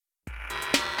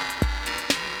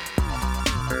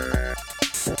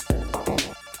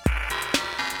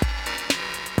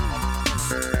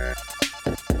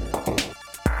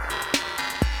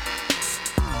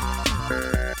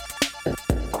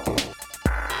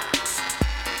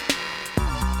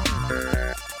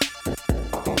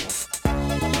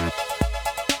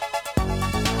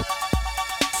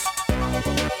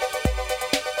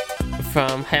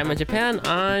Hammer Japan,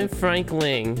 I'm Frank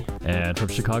Ling. And from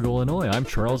Chicago, Illinois, I'm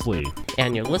Charles Lee.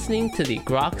 And you're listening to the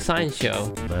Grok Science Show.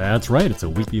 That's right, it's a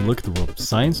weekly look at the world of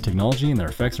science, technology, and their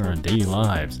effects on our daily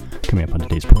lives. Coming up on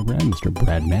today's program, Mr.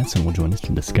 Brad Manson will join us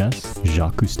to discuss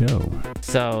Jacques Cousteau.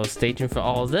 So stay tuned for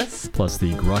all of this. Plus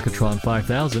the Grokatron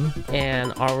 5000.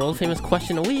 And our world famous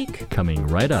question a week. Coming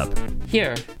right up.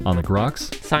 Here. On the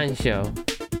Groks Science Show.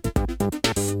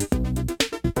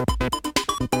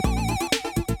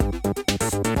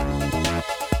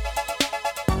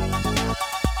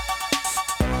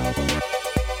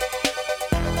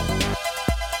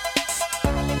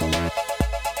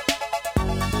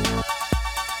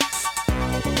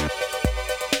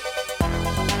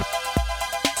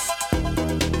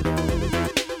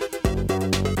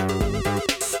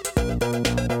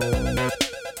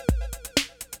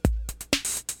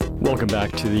 Welcome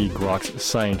back to the Groks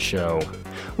Science Show.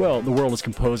 Well, the world is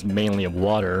composed mainly of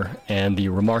water, and the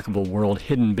remarkable world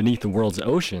hidden beneath the world's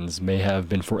oceans may have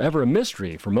been forever a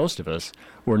mystery for most of us,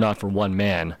 were not for one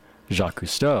man, Jacques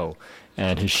Cousteau,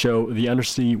 and his show The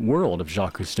Undersea World of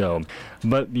Jacques Cousteau.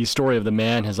 But the story of the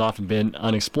man has often been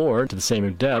unexplored to the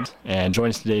same depth, and joining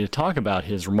us today to talk about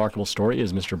his remarkable story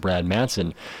is Mr. Brad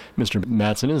Manson. Mr.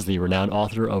 Manson is the renowned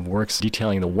author of works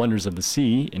detailing the wonders of the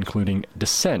sea, including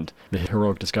Descent, the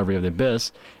heroic discovery of the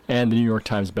abyss, and the New York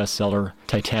Times bestseller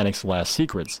Titanic's Last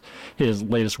Secrets. His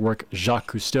latest work,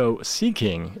 Jacques Cousteau, Sea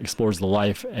King, explores the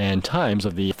life and times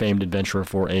of the famed adventurer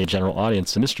for a general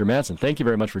audience. So, Mr. Manson, thank you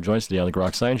very much for joining us today on the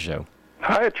Grok Science Show.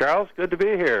 Hi, Charles. Good to be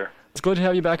here. It's good to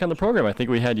have you back on the program. I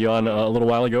think we had you on a little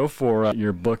while ago for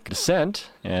your book, Descent,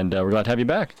 and we're glad to have you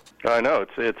back. I know.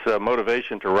 It's a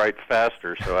motivation to write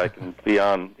faster so I can be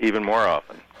on even more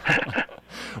often.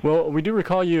 Well, we do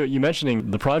recall you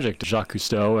mentioning the project, Jacques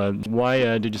Cousteau. Why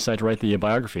did you decide to write the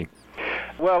biography?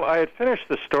 Well, I had finished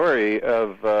the story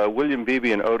of William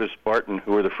Beebe and Otis Barton,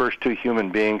 who were the first two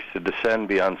human beings to descend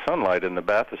beyond sunlight in the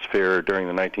bathysphere during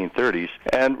the 1930s,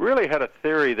 and really had a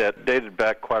theory that dated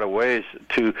back quite a ways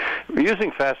to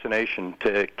using fascination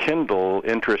to kindle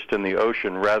interest in the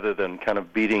ocean rather than kind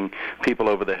of beating people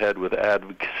over the head with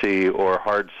advocacy or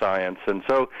hard science. And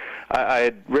so I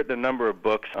had written a number of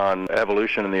books on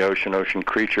evolution in the ocean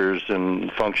creatures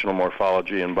and functional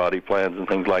morphology and body plans and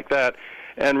things like that,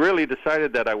 and really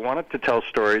decided that I wanted to tell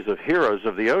stories of heroes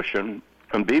of the ocean.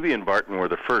 And Beebe and Barton were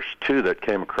the first two that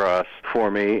came across for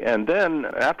me. And then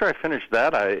after I finished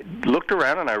that, I looked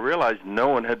around and I realized no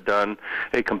one had done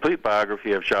a complete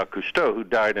biography of Jacques Cousteau, who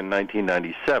died in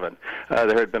 1997.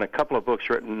 There had been a couple of books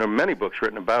written, or many books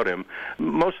written about him.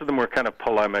 Most of them were kind of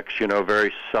polemics,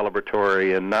 very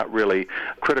celebratory and not really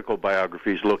critical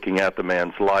biographies looking at the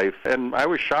man's life. And I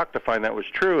was shocked to find that was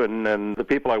true, and the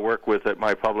people I work with at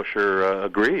my publisher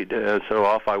agreed. So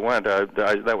off I went.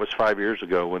 That was 5 years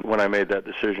ago when I made that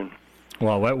decision.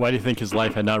 Well, why do you think his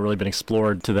life had not really been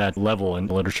explored to that level in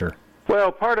literature?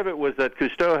 Well, part of it was that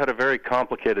Cousteau had a very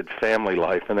complicated family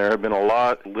life, and there had been a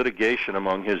lot of litigation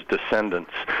among his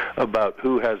descendants about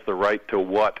who has the right to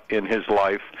what in his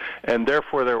life, and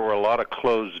therefore there were a lot of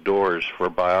closed doors for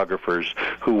biographers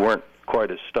who weren't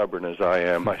quite as stubborn as I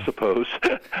am, I suppose.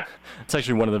 It's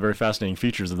actually one of the very fascinating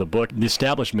features of the book, the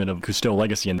establishment of Cousteau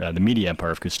legacy and the media empire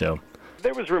of Cousteau.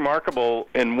 It was remarkable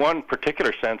in one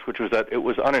particular sense, which was that it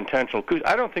was unintentional.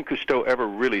 I don't think Cousteau ever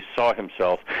really saw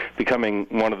himself becoming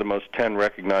one of the most 10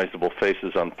 recognizable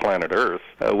faces on planet Earth,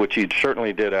 which he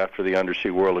certainly did after The Undersea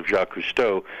World of Jacques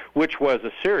Cousteau, which was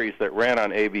a series that ran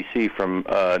on ABC from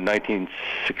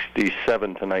 1967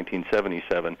 to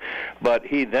 1977. But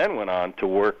he then went on to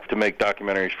work to make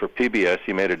documentaries for PBS.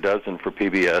 He made a dozen for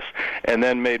PBS, and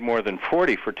then made more than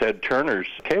 40 for Ted Turner's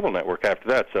cable network after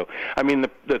that. So, I mean,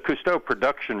 the Cousteau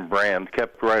production brand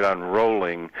kept right on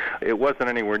rolling. It wasn't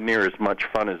anywhere near as much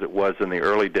fun as it was in the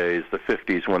early days, the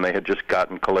 50s, when they had just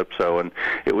gotten Calypso, and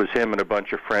it was him and a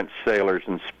bunch of French sailors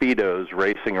in Speedos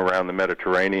racing around the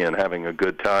Mediterranean having a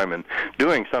good time and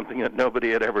doing something that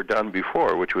nobody had ever done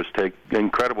before, which was take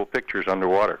incredible pictures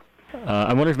underwater.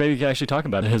 I wonder if maybe you could actually talk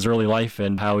about his early life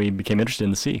and how he became interested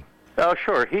in the sea. Oh,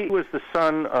 sure. He was the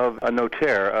son of a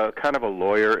notaire, kind of a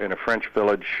lawyer in a French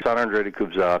village, Saint-André de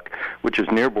Cubzac, which is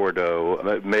near Bordeaux.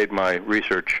 It made my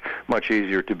research much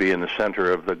easier to be in the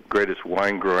center of the greatest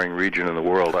wine-growing region in the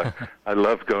world. I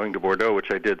loved going to Bordeaux,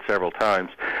 which I did several times.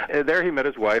 There he met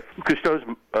his wife. Cousteau's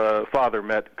father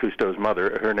met Cousteau's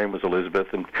mother. Her name was Elizabeth,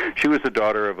 and she was the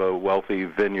daughter of a wealthy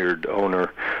vineyard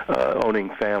owning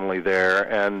family there.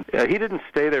 And he didn't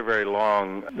stay there very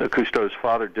long. Cousteau's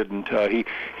father didn't.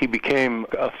 He became became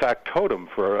a factotum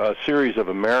for a series of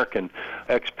American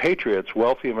expatriates,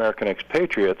 wealthy American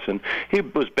expatriates, and he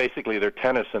was basically their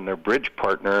tennis and their bridge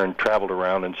partner and traveled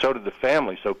around, and so did the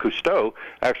family. So Cousteau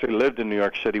actually lived in New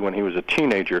York City when he was a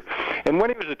teenager. And when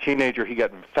he was a teenager, he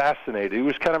got fascinated. He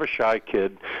was kind of a shy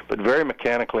kid, but very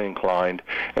mechanically inclined,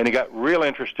 and he got real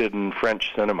interested in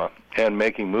French cinema and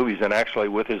making movies. And actually,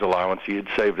 with his allowance, he had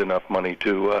saved enough money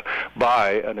to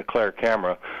buy an Eclair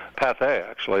camera. Pathé,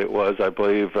 actually, it was. I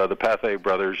believe the Pathé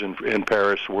brothers in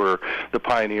Paris were the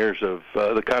pioneers of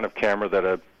the kind of camera that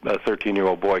a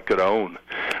 13-year-old boy could own,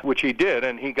 which he did,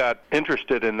 and he got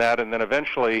interested in that, and then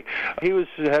eventually he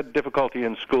had difficulty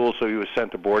in school, so he was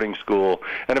sent to boarding school,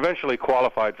 and eventually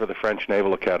qualified for the French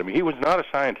Naval Academy. He was not a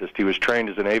scientist. He was trained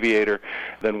as an aviator,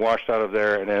 then washed out of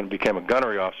there, and then became a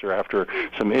gunnery officer after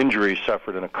some injuries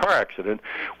suffered in a car accident,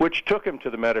 which took him to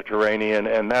the Mediterranean,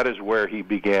 and that is where he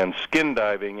began skin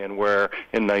diving, and where,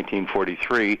 in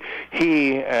 1943,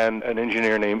 he and an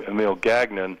engineer named Emile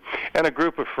Gagnon and a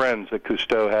group of friends that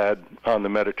Cousteau had on the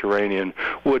Mediterranean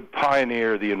would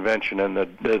pioneer the invention and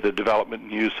the development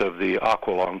and use of the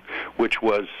aqualung, which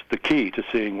was the key to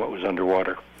seeing what was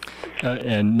underwater.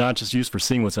 And not just used for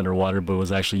seeing what's underwater, but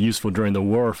was actually useful during the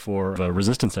war for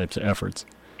resistance types of efforts.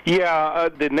 Yeah,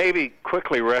 the Navy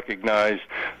quickly recognized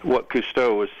what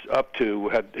Cousteau was up to,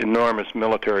 had enormous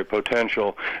military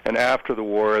potential, and after the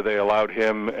war they allowed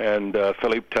him and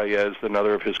Philippe Taillez,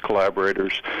 another of his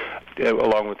collaborators,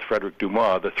 along with Frederick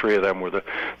Dumas, the three of them were the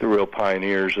real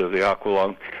pioneers of the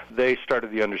aqualung. They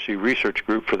started the Undersea Research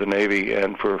Group for the Navy,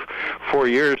 and for 4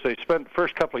 years they spent the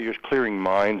first couple of years clearing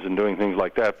mines and doing things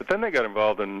like that, but then they got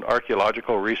involved in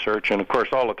archaeological research, and of course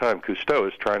all the time Cousteau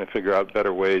is trying to figure out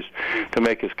better ways to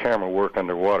make his camera work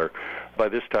underwater. By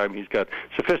this time, he's got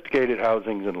sophisticated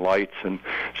housings and lights and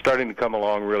starting to come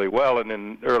along really well. And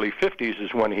in the early 50s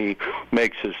is when he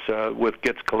makes his,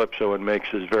 gets Calypso and makes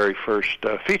his very first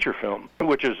feature film,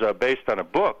 which is based on a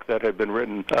book that had been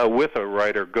written with a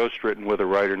writer, ghostwritten with a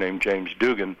writer named James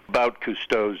Dugan, about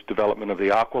Cousteau's development of the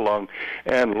aqualung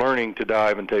and learning to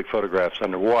dive and take photographs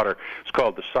underwater. It's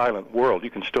called The Silent World.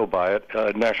 You can still buy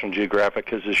it. National Geographic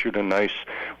has issued a nice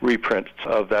reprint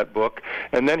of that book.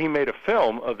 And then he made a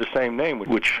film of the same name,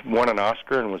 which won an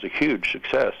Oscar and was a huge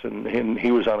success, and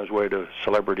he was on his way to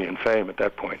celebrity and fame at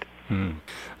that point.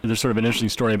 There's sort of an interesting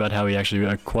story about how he actually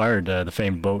acquired the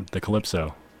famed boat, the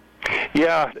Calypso.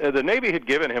 Yeah, the Navy had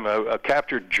given him a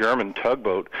captured German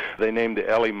tugboat. They named the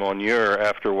Elie Monier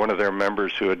after one of their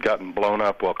members who had gotten blown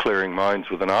up while clearing mines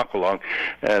with an aqualung.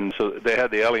 And so they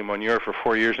had the Elie Monier for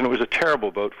 4 years, and it was a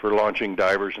terrible boat for launching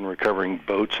divers and recovering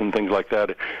boats and things like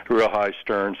that, a real high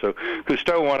stern. So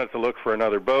Cousteau wanted to look for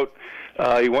another boat.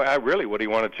 Really what he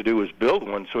wanted to do was build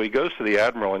one, so he goes to the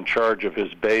admiral in charge of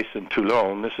his base in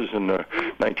Toulon. This is in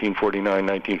 1949,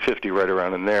 1950, right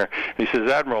around in there. And he says,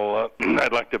 Admiral,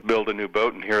 I'd like to build a new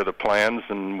boat, and here are the plans,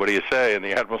 and what do you say? And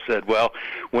the admiral said, well,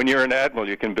 when you're an admiral,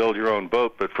 you can build your own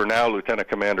boat, but for now, Lieutenant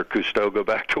Commander Cousteau, go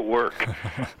back to work.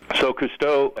 So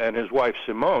Cousteau and his wife,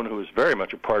 Simone, who was very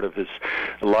much a part of his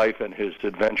life and his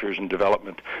adventures and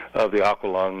development of the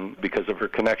aqualung because of her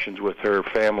connections with her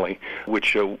family,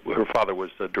 which her father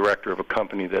was the director of a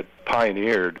company that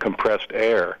pioneered compressed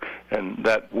air, and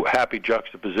that happy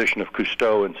juxtaposition of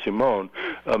Cousteau and Simone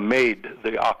made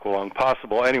the aqualung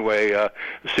possible. Anyway,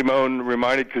 Simone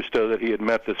reminded Cousteau that he had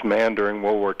met this man during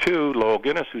World War II, Lowell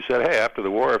Guinness, who said, hey, after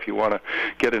the war, if you want to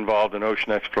get involved in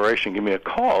ocean exploration, give me a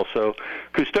call. So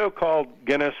Cousteau called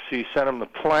Guinness. He sent him the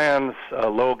plans.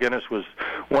 Lowell Guinness was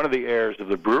one of the heirs of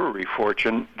the brewery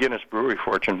fortune, Guinness brewery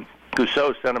fortune.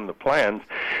 Cousteau sent him the plans,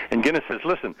 and Guinness says,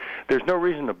 listen, there's no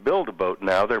reason to build a boat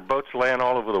now. There are boats laying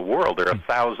all over the world. There are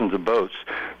thousands of boats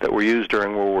that were used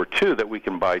during World War II that we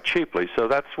can buy cheaply. So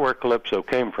that's where Calypso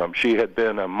came from. She had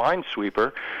been a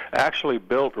minesweeper, actually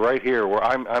built right here where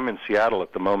I'm in Seattle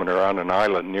at the moment, or on an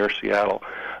island near Seattle.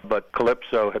 But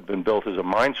Calypso had been built as a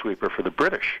minesweeper for the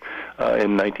British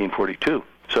in 1942.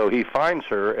 So he finds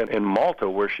her in Malta,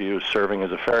 where she was serving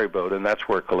as a ferry boat, and that's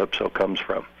where Calypso comes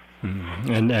from.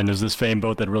 And there's this famed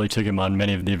boat that really took him on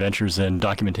many of the adventures and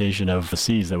documentation of the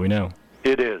seas that we know.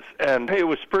 It is. And it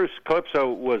was spruce.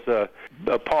 Calypso was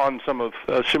pawned some of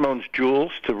Simone's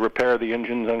jewels to repair the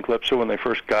engines on Calypso when they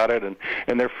first got it.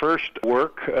 And their first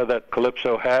work that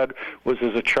Calypso had was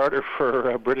as a charter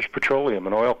for British Petroleum,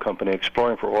 an oil company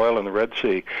exploring for oil in the Red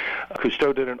Sea.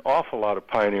 Cousteau did an awful lot of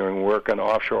pioneering work on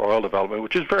offshore oil development,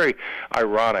 which is very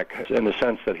ironic in the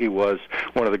sense that he was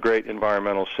one of the great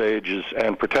environmental sages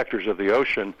and protectors of the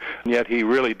ocean. And yet he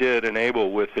really did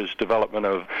enable, with his development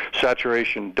of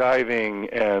saturation diving diving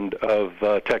and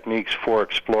of techniques for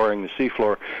exploring the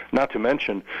seafloor, not to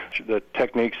mention the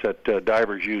techniques that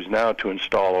divers use now to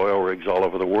install oil rigs all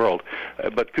over the world.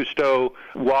 But Cousteau,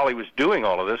 while he was doing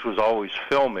all of this, was always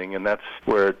filming, and that's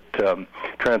where it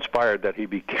transpired that he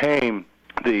became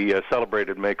the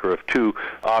celebrated maker of 2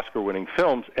 Oscar-winning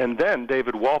films. And then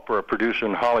David Wolper, a producer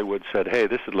in Hollywood, said, hey,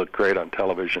 this would look great on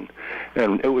television.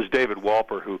 And it was David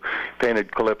Wolper who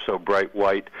painted Calypso bright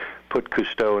white, put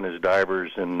Cousteau and his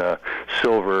divers in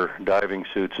silver diving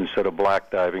suits instead of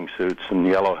black diving suits and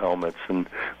yellow helmets, and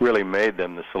really made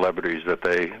them the celebrities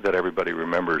that everybody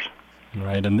remembers.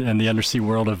 Right, and the undersea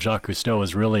world of Jacques Cousteau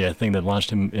is really a thing that launched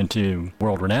him into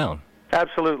world renown.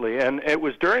 Absolutely, and it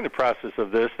was during the process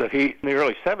of this that in the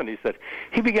early 70s, that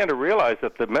he began to realize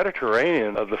that the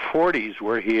Mediterranean of the 40s,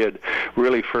 where he had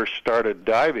really first started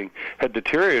diving, had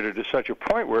deteriorated to such a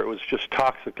point where it was just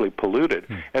toxically polluted.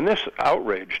 And this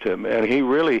outraged him, and he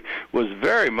really was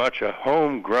very much a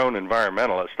homegrown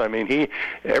environmentalist. I mean,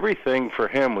 everything for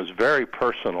him was very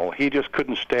personal. He just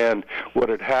couldn't stand what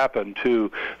had happened to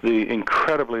the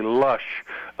incredibly lush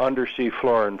undersea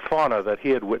flora and fauna that he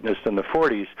had witnessed in the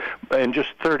 40s in just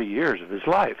 30 years of his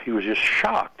life. He was just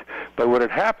shocked by what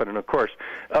had happened. And of course,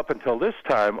 up until this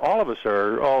time,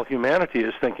 all humanity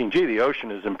is thinking, gee, the ocean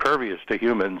is impervious to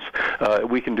humans.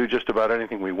 We can do just about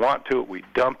anything we want to it. We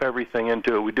dump everything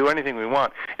into it. We do anything we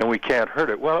want, and we can't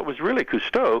hurt it. Well, it was really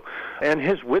Cousteau and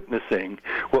his witnessing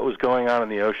what was going on in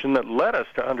the ocean that led us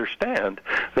to understand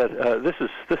that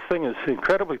this thing is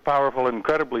incredibly powerful,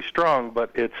 incredibly strong,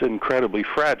 but it's incredibly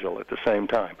fragile at the same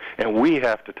time. And we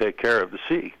have to take care of the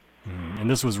sea. And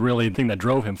this was really the thing that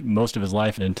drove him most of his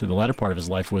life, and into the latter part of his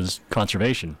life, was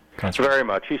conservation. Very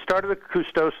much. He started the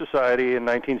Cousteau Society in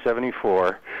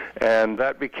 1974, and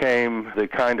that became the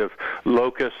kind of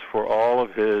locus for all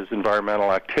of his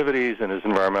environmental activities and his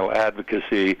environmental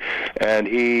advocacy, and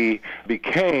he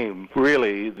became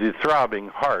really the throbbing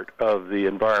heart of the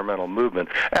environmental movement.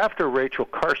 After Rachel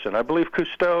Carson, I believe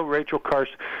Rachel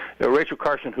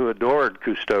Carson, who adored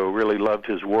Cousteau, really loved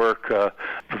his work,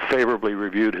 favorably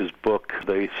reviewed his book,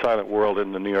 The Silent World,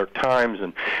 in the New York Times,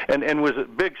 and was a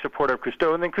big supporter of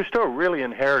Cousteau. And then Cousteau really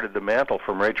inherited the mantle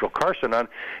from Rachel Carson.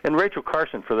 And Rachel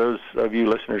Carson, for those of you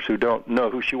listeners who don't know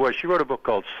who she was, she wrote a book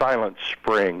called Silent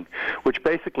Spring, which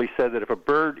basically said that if a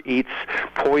bird eats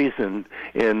poison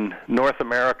in North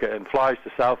America and flies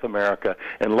to South America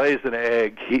and lays an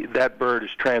egg, that bird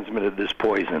has transmitted this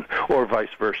poison, or vice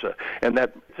versa. And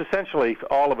that it's essentially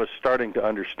all of us starting to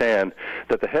understand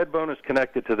that the head bone is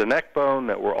connected to the neck bone,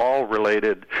 that we're all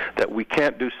related, that we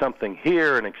can't do something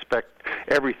here and expect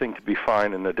everything to be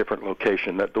fine in a different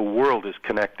location, that the world is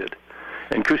connected.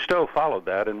 And Cousteau followed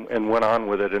that and went on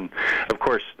with it, and of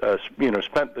course,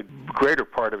 spent the greater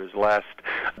part of his last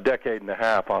decade and a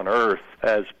half on Earth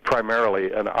as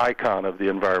primarily an icon of the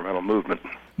environmental movement.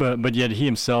 But yet he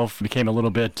himself became a little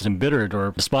bit embittered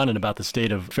or despondent about the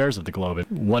state of affairs of the globe,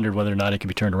 and wondered whether or not it could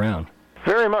be turned around.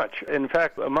 Very much. In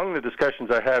fact, among the discussions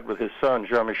I had with his son,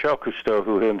 Jean-Michel Cousteau,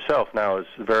 who himself now is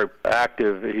very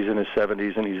active, he's in his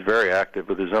 70s, and he's very active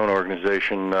with his own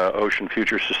organization, Ocean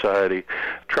Future Society,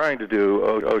 trying to do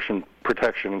ocean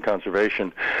protection and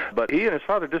conservation. But he and his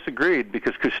father disagreed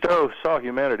because Cousteau saw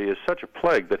humanity as such a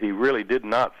plague that he really did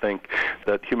not think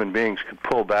that human beings could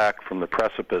pull back from the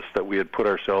precipice that we had put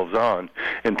ourselves on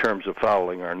in terms of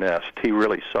fouling our nest. He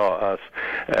really saw us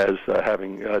as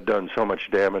having done so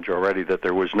much damage already that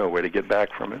there was no way to get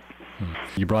back from it.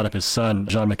 You brought up his son,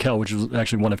 Jean-Michel, which was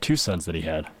actually one of 2 sons that he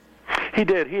had. He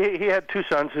did. He had 2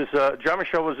 sons.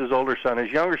 Jean-Michel was his older son.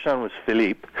 His younger son was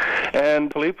Philippe.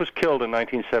 And Philippe was killed in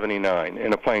 1979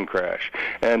 in a plane crash.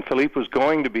 And Philippe was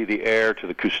going to be the heir to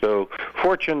the Cousteau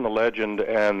fortune, the legend,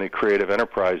 and the creative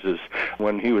enterprises.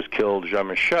 When he was killed,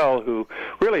 Jean-Michel, who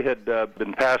really had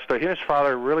been passed, he and his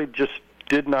father really just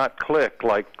did not click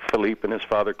like Philippe and his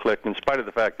father clicked, in spite of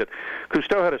the fact that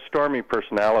Cousteau had a stormy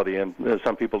personality, and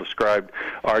some people described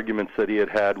arguments that he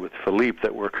had with Philippe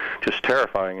that were just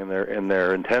terrifying in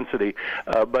their intensity.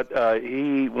 But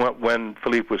when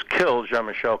Philippe was killed,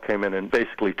 Jean-Michel came in and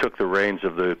basically took the reins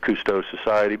of the Cousteau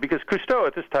Society, because Cousteau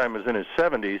at this time was in his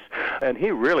 70s, and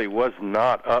he really was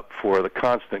not up for the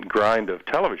constant grind of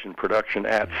television production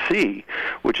at sea,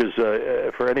 which is,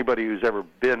 for anybody who's ever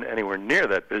been anywhere near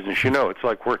that business, it's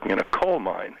like working in a coal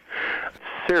mine.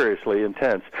 Seriously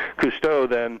intense. Cousteau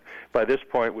then, by this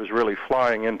point, was really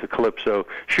flying into Calypso,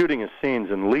 shooting his scenes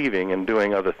and leaving and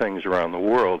doing other things around the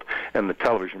world, and the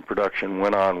television production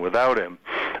went on without him.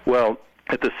 Well,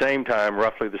 at the same time,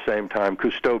 roughly the same time,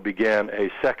 Cousteau began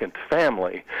a second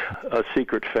family, a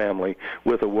secret family,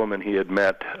 with a woman he had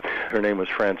met. Her name was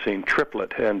Francine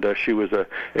Triplett, and she was a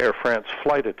Air France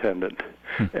flight attendant.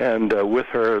 And with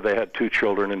her, they had 2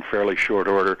 children in fairly short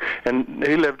order. And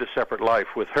he lived a separate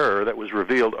life with her that was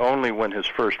revealed only when his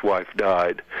first wife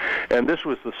died. And this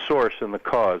was the source and the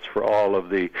cause for all of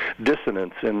the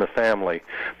dissonance in the family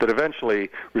that eventually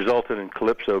resulted in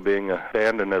Calypso being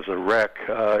abandoned as a wreck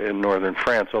in northern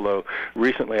France, although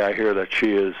recently I hear that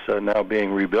she is now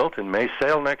being rebuilt and may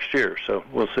sail next year, so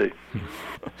we'll see.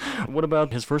 What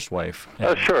about his first wife?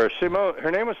 Sure.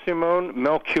 Her name was Simone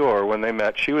Melchior when they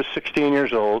met. She was 16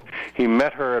 years old. He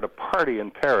met her at a party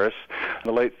in Paris in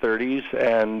the late 30s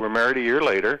and were married a year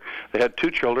later. They had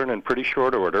 2 children in pretty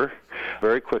short order,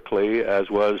 very quickly, as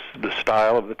was the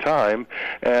style of the time,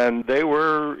 and they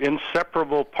were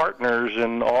inseparable partners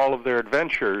in all of their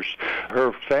adventures.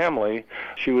 Her family,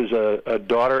 she was a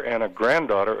daughter and a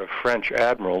granddaughter of French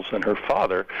admirals, and her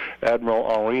father, Admiral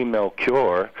Henri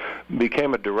Melchior,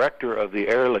 became a director of the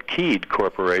Air Liquide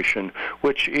Corporation,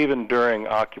 which even during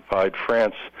occupied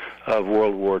France of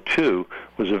World War II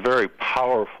was a very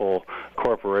powerful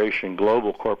corporation,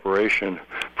 global corporation,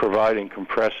 providing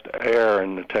compressed air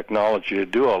and the technology to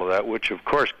do all of that, which of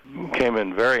course came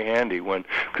in very handy when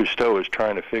Cousteau was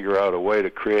trying to figure out a way to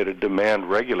create a demand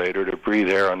regulator to breathe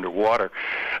air underwater.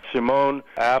 Simone,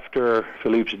 after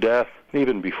Philippe's death,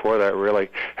 even before that really,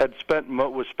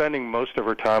 was spending most of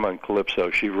her time on Calypso.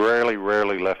 She rarely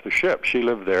left the ship. She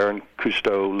lived there, and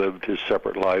Cousteau lived his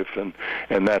separate life,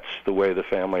 and that's the way the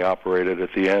family operated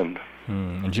at the end.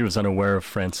 And she was unaware of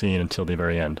Francine until the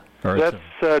very end. That's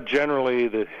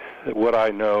generally what I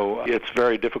know. It's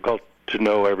very difficult to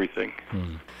know everything.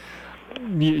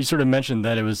 You sort of mentioned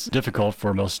that it was difficult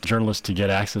for most journalists to get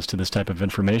access to this type of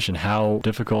information. How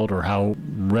difficult or how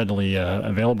readily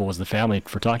available was the family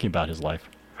for talking about his life?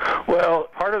 Well,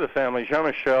 part of the family,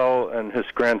 Jean-Michel and his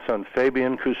grandson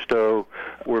Fabien Cousteau,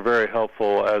 were very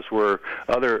helpful, as were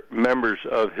other members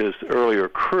of his earlier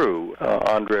crew,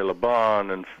 André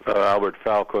Lebon and Albert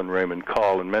Falco and Raymond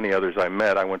Call and many others I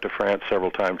met. I went to France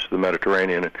several times to the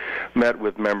Mediterranean and met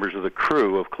with members of the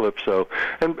crew of Calypso.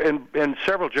 And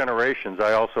several generations,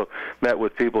 I also met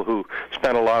with people who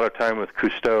spent a lot of time with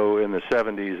Cousteau in the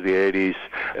 70s, the 80s,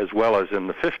 as well as in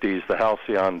the 50s, the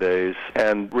Halcyon days,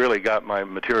 and really got my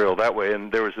material that way.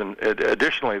 And there was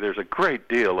additionally, there's a great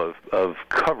deal of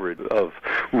coverage of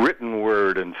written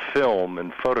word and film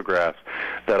and photographs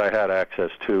that I had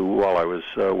access to while I was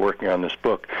working on this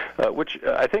book, which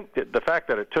I think that the fact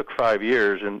that it took 5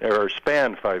 years or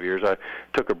spanned 5 years, I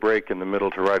took a break in the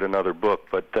middle to write another book,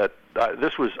 but that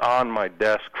this was on my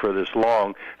desk for this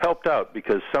long helped out,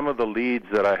 because some of the leads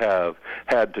that I have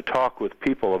had to talk with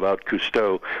people about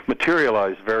Cousteau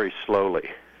materialized very slowly.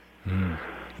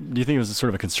 Do you think it was sort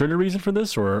of a concerted reason for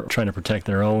this, or trying to protect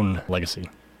their own legacy?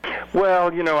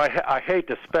 Well, I hate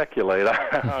to speculate.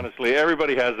 Honestly,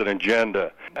 everybody has an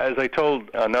agenda. As I told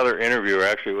another interviewer,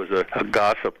 actually it was a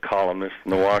gossip columnist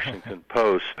in the Washington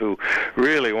Post, who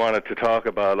really wanted to talk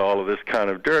about all of this kind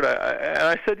of dirt. And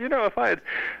I said, if I had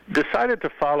decided to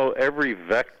follow every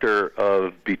vector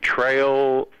of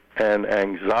betrayal and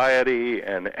anxiety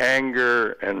and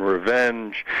anger and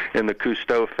revenge in the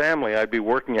Cousteau family, I'd be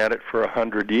working at it for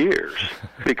 100 years,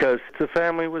 because the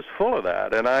family was full of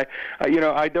that. And I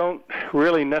don't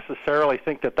really necessarily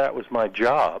think that was my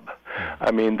job. I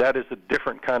mean, that is a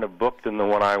different kind of book than the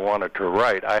one I wanted to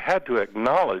write. I had to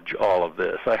acknowledge all of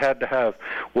this. I had to have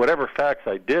whatever facts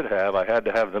I did have, I had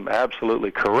to have them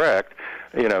absolutely correct,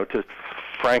 to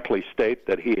frankly state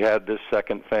that he had this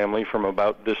second family from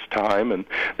about this time, and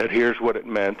that here's what it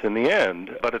meant in the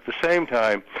end. But at the same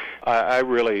time, I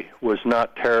really was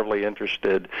not terribly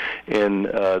interested in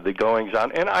the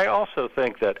goings-on. And I also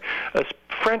think that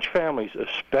French families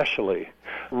especially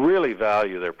really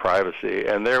value their privacy,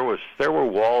 and there were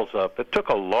walls up. It took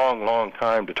a long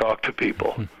time to talk to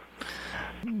people.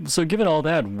 So given all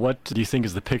that, what do you think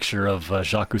is the picture of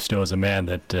Jacques Cousteau as a man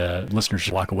that listeners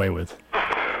should walk away with?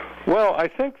 Well, I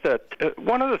think that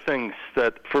one of the things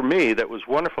that, for me, that was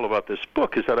wonderful about this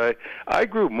book is that I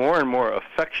grew more and more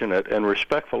affectionate and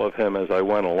respectful of him as I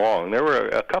went along. There were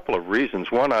a couple of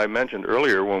reasons. One I mentioned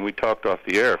earlier when we talked off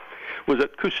the air was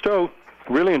that Cousteau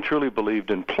really and truly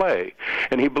believed in play,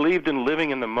 and he believed in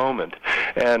living in the moment.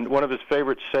 And one of his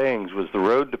favorite sayings was, "The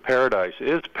road to paradise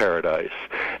is paradise."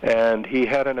 And he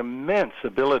had an immense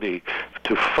ability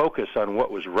to focus on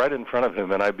what was right in front of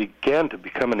him, and I began to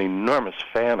become an enormous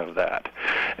fan of that.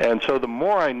 And so the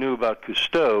more I knew about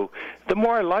Cousteau, the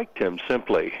more I liked him,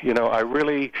 simply. I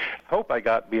really hope I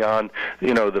got beyond,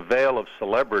 the veil of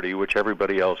celebrity, which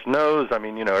everybody else knows. I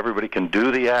mean, everybody can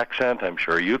do the accent. I'm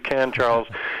sure you can, Charles.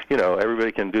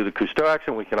 Everybody can do the Cousteau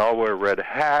accent. We can all wear red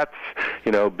hats.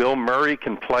 Bill Murray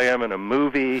can play him in a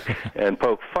movie and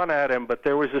poke fun at him, but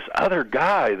there was this other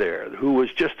guy there who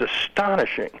was just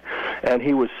astonishing, and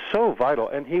he was so vital,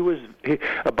 and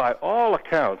by all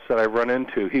accounts that I've run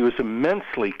into, he was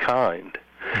immensely kind.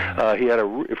 He had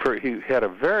a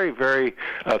very, very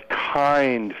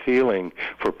kind feeling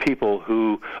for people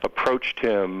who approached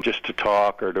him just to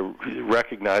talk or to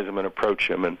recognize him and approach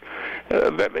him, and he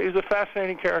was a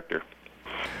fascinating character.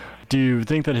 Do you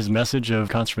think that his message of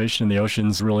conservation in the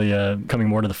oceans really coming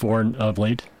more to the fore of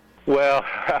late? Well,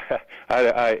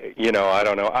 I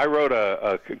don't know. I wrote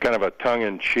a kind of a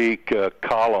tongue-in-cheek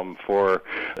column for,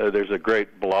 there's a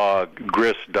great blog,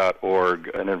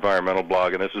 grist.org, an environmental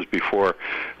blog, and this is before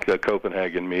the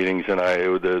Copenhagen meetings, and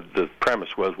the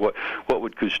premise was, what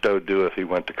would Cousteau do if he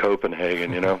went to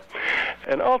Copenhagen,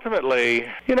 And ultimately,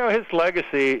 his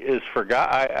legacy is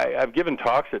forgotten. I've given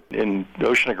talks in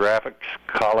oceanographic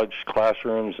college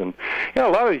classrooms, and a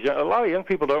lot of young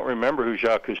people don't remember who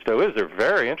Jacques Cousteau is. They're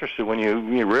very interested when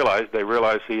you realize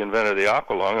he invented the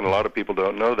aqualung, and a lot of people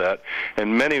don't know that.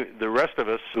 And the rest of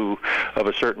us who of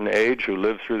a certain age who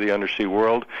lived through the undersea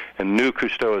world and knew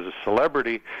Cousteau as a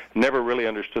celebrity never really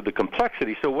understood the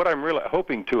complexity. So what I'm really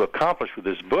hoping to accomplish with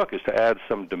this book is to add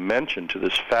some dimension to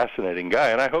this fascinating guy.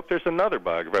 And I hope there's another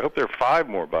biography. I hope there are 5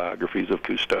 more biographies of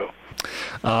Cousteau.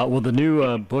 Well, the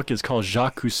new book is called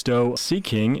Jacques Cousteau, Sea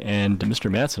King. And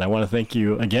Mr. Madsen, I want to thank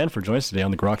you again for joining us today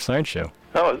on the Grok Science Show.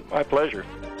 Oh, it's my pleasure.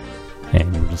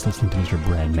 And you were just listening to Mr.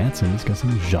 Brad Madsen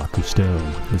discussing Jacques Cousteau.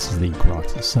 This is the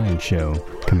Grok Science Show.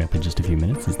 Coming up in just a few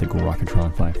minutes is the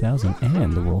Grokatron 5000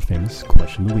 and the world-famous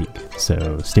Question of the Week.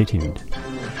 So stay tuned.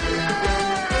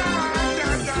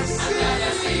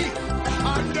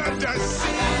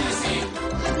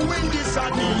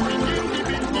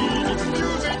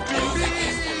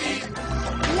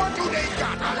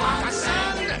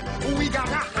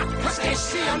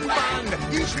 Station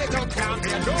band, each little town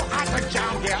here, no other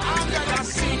jam here under the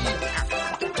sea.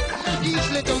 Each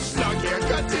little slug here,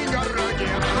 cutting a rug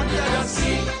here under the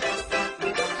sea.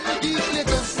 Each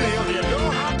little snail here, no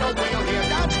other whale here,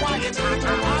 that's why it's hotter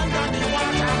under the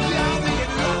water. Yeah, we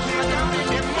get luck here, down in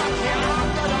the muck here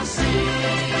under the sea.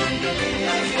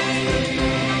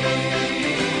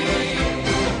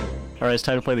 All right, it's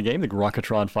time to play the game, the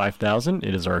Grokatron 5000.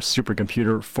 It is our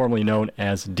supercomputer formerly known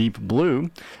as Deep Blue.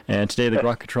 And today the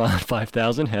Grokatron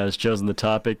 5000 has chosen the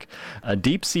topic, a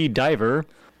deep sea diver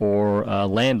or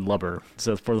landlubber.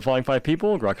 So for the following 5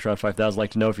 people, Grokatron 5000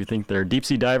 like to know if you think they're deep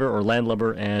sea diver or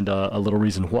landlubber and a little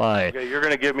reason why. Okay, you're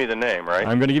going to give me the name, right?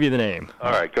 I'm going to give you the name.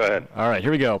 All right, go ahead. All right, here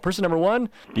we go. Person number 1,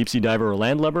 deep sea diver or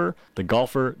landlubber, the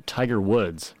golfer Tiger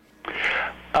Woods.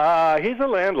 He's a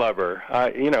landlubber.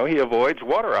 He avoids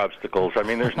water obstacles. I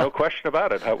mean, there's no question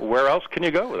about it. Where else can you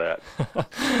go with that?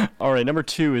 All right, number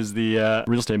 2 is the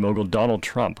real estate mogul Donald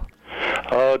Trump.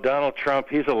 Oh, Donald Trump,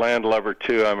 he's a landlubber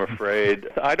too, I'm afraid.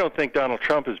 I don't think Donald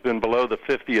Trump has been below the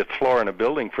 50th floor in a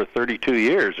building for 32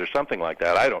 years or something like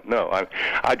that. I don't know.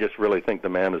 I just really think the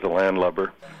man is a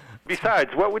landlubber.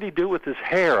 Besides, what would he do with his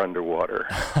hair underwater?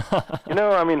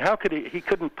 How could he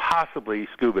couldn't possibly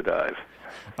scuba dive.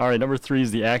 All right, number 3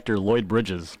 is the actor Lloyd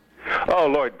Bridges. Oh,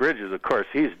 Lloyd Bridges, of course.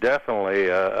 He's definitely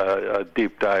a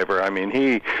deep diver. I mean,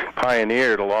 he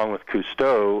pioneered, along with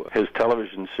Cousteau, his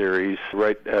television series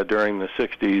right during the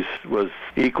 60s was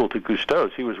equal to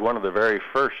Cousteau's. He was one of the very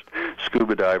first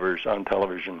scuba divers on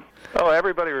television. Oh,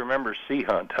 everybody remembers Sea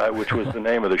Hunt, which was the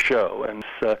name of the show. And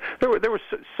there was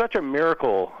such a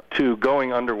miracle to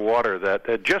going underwater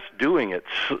that just doing it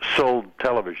sold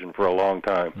television for a long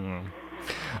time.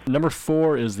 Number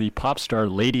 4 is the pop star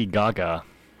Lady Gaga.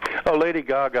 Oh, Lady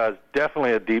Gaga is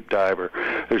definitely a deep diver.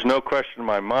 There's no question in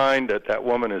my mind that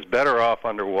woman is better off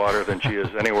underwater than she is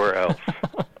anywhere else.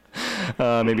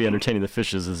 Maybe entertaining the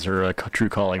fishes is her true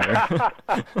calling there.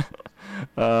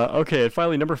 Okay, and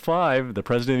finally, number 5, the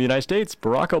President of the United States,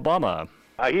 Barack Obama.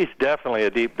 He's definitely a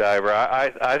deep diver.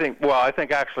 I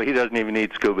think actually he doesn't even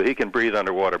need scuba. He can breathe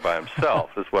underwater by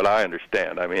himself, is what I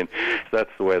understand. I mean,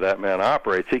 that's the way that man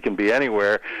operates. He can be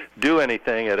anywhere, do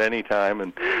anything at any time,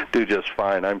 and do just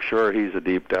fine. I'm sure he's a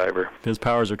deep diver. His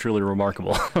powers are truly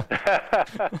remarkable.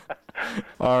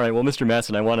 All right, well, Mr.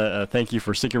 Madsen, I want to thank you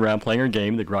for sticking around playing our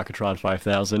game, the Grokatron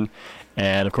 5000,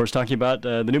 and, of course, talking about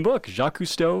the new book, Jacques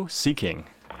Cousteau, Sea King.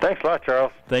 Thanks a lot,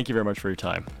 Charles. Thank you very much for your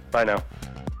time. Bye now.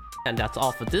 And that's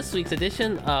all for this week's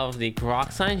edition of the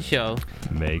Grok Science Show.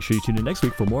 Make sure you tune in next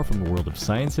week for more from the world of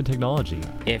science and technology.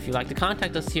 If you'd like to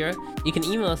contact us here, you can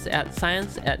email us at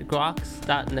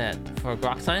science@groks.net. For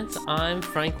Grok Science, I'm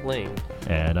Frank Ling.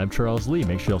 And I'm Charles Lee.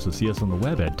 Make sure you also see us on the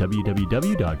web at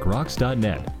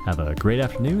www.groks.net. Have a great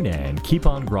afternoon and keep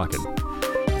on grokking.